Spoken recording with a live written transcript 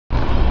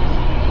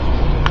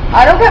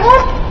I don't get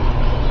one?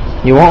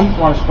 You won't?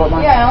 Want to split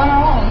mine? Yeah, I want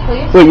one,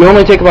 please. Wait, you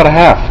only take about a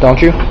half,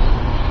 don't you?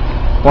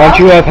 Why don't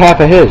you have half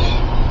of his?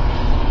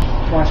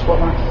 You want to split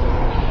mine?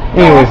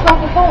 Anyway. I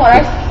smoked the full one.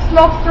 I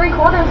smoked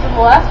 3/4 of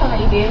the last one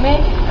that you gave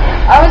me.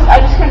 I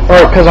just couldn't Alright,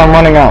 smoke. because I'm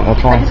running out. That's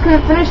I why. just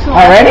couldn't finish the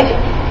Already?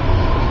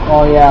 last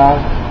Oh, yeah.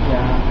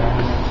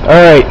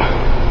 Alright,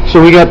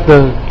 so we got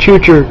the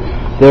choocher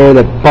there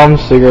that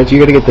bums cigarettes. You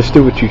gotta get the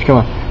stupid chooch. Come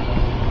on.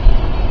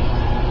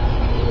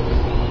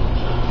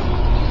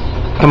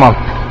 Come on.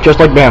 Just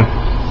like Bam.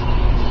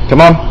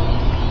 Come on.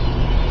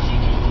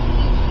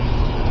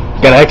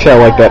 Gotta exhale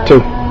like that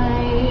too.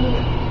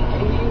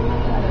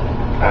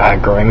 Ah,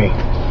 grimy.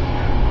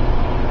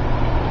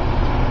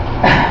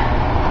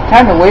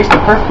 Time to waste a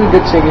perfectly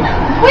good cigarette.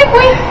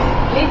 Wait.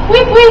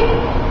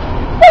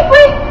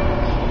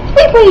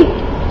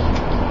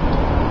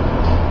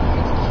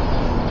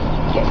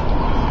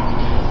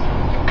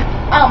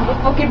 I'm the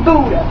fucking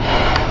Buddha.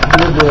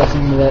 You'll be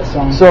listening to that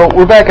song. So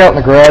we're back out in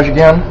the garage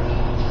again.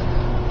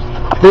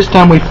 This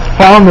time we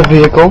found the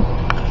vehicle.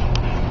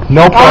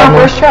 No problem.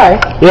 First try.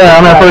 Yeah,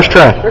 on our first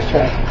try. First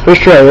try.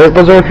 First try, right,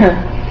 Buzzer?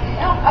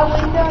 Out a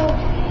window.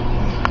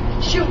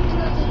 Shoot.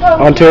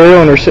 Ontario,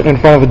 and we're sitting in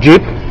front of a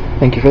Jeep.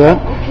 Thank you for that.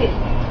 Okay.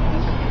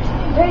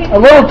 A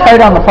little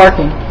tight on the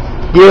parking.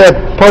 Yeah,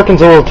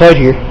 parking's a little tight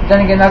here.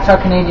 Then again, that's how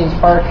Canadians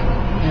park,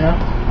 you know?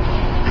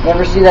 You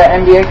ever see that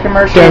NBA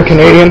commercial? Damn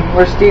Canadian.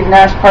 Where Steve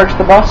Nash parks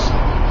the bus?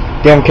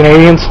 Damn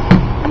Canadians. You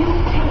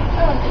can't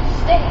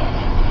understand.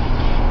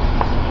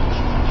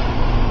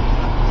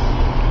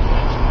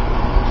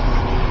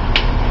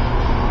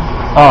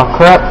 Oh,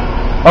 crap.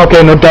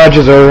 Okay, no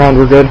Dodges are around.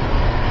 We're good.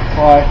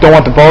 Why? Don't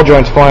want the ball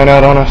joints flying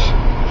out on us.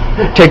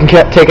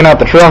 Taking out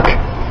the truck.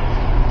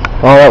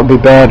 Oh, that would be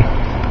bad.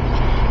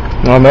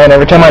 Oh, man,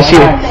 every time I see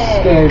it.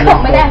 Scared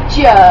Coming right at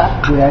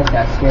ya. Dude, I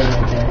got scared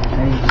right there.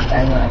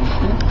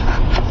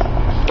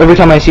 Every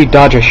time I see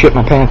Dodge, I shit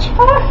my pants.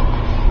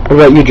 What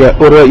about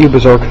you,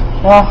 Berserk?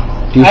 Well,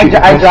 Do you shit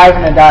your I pants? drive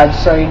in a Dodge,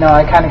 so you know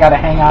I kind of got to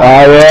hang out.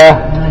 Oh,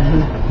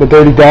 yeah. The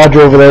dirty Dodge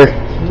over there.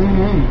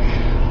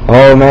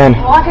 Oh, man.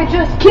 Well, I could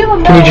just kill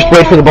him. Can you just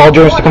wait for the ball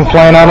joints to come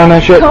flying out on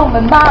that shit? Come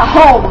in my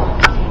home.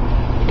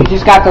 You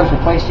just got those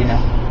replaced, you know.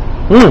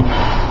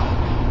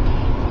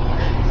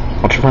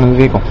 Watch in front of the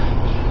vehicle.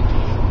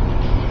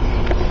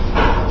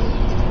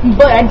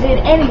 But I did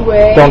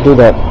anyway. Don't do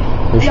that.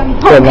 You're Young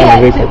getting punk on the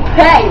had to vehicle.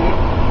 pay.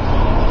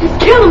 Just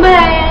kill a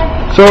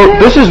man. So,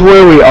 this is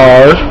where we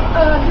are.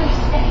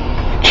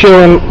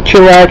 Understand.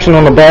 Chillaxing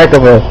on the back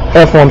of a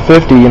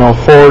F-150, you know,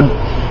 Ford.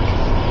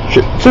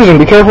 Susan,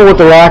 be careful with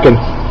the rocking.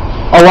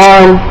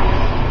 Alarm.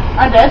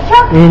 On this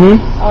truck? Mm-hmm.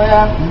 Oh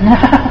yeah.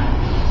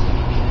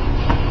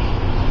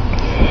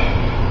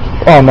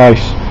 Oh,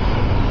 nice.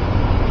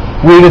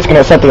 Weird, it's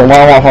gonna set the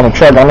alarm off on the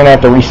truck. I'm gonna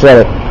have to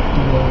reset it.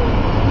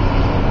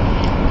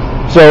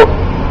 So,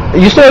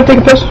 you still have to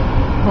take a piss?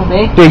 Who,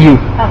 me? Yeah, you.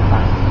 I'm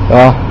fine.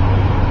 Oh.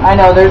 I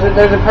know, there's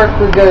a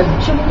perfectly good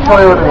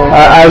Toyota.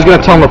 I was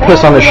gonna tell him to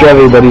piss on the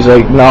Chevy, but he's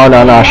like, no,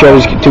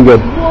 Chevy's too good.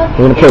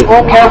 We're gonna piss.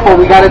 Oh, careful,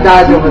 we got a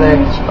Dodge over there.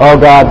 Oh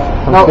God.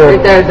 I'm No, scared.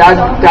 right there,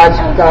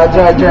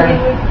 Dodge Journey.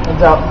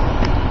 What's up?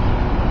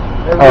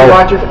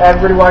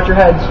 Everybody watch your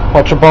heads.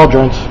 Watch the ball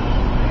joints.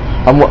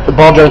 The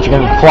ball joints are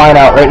gonna be flying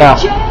out right now.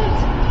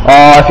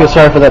 Oh, I feel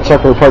sorry for that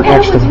sucker who parked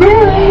next to me.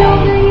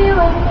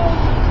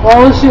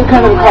 Well, let's see what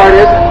kind of a car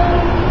it is.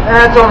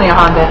 It's only a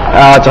Honda.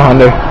 Ah, it's a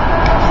Hyundai.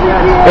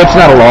 It's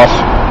not a loss.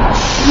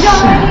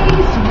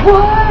 Nice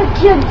work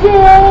you did.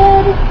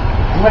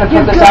 I'm gonna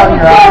put this out in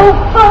your eye.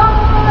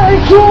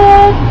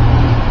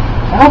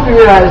 I hope you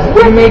realize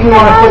you made me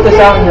want to put this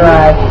out in your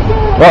eye.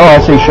 Uh-oh,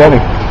 I see Chevy.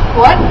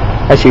 What?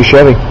 I see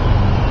Chevy.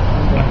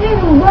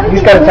 You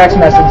just got a text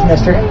message,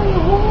 mister.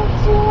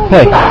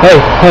 Hey,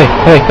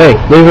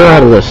 leave her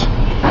out of this.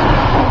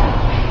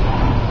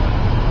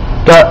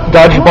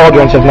 Dodge ball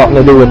joints have nothing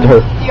to do with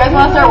her. Do you guys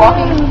want to start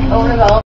walking over to the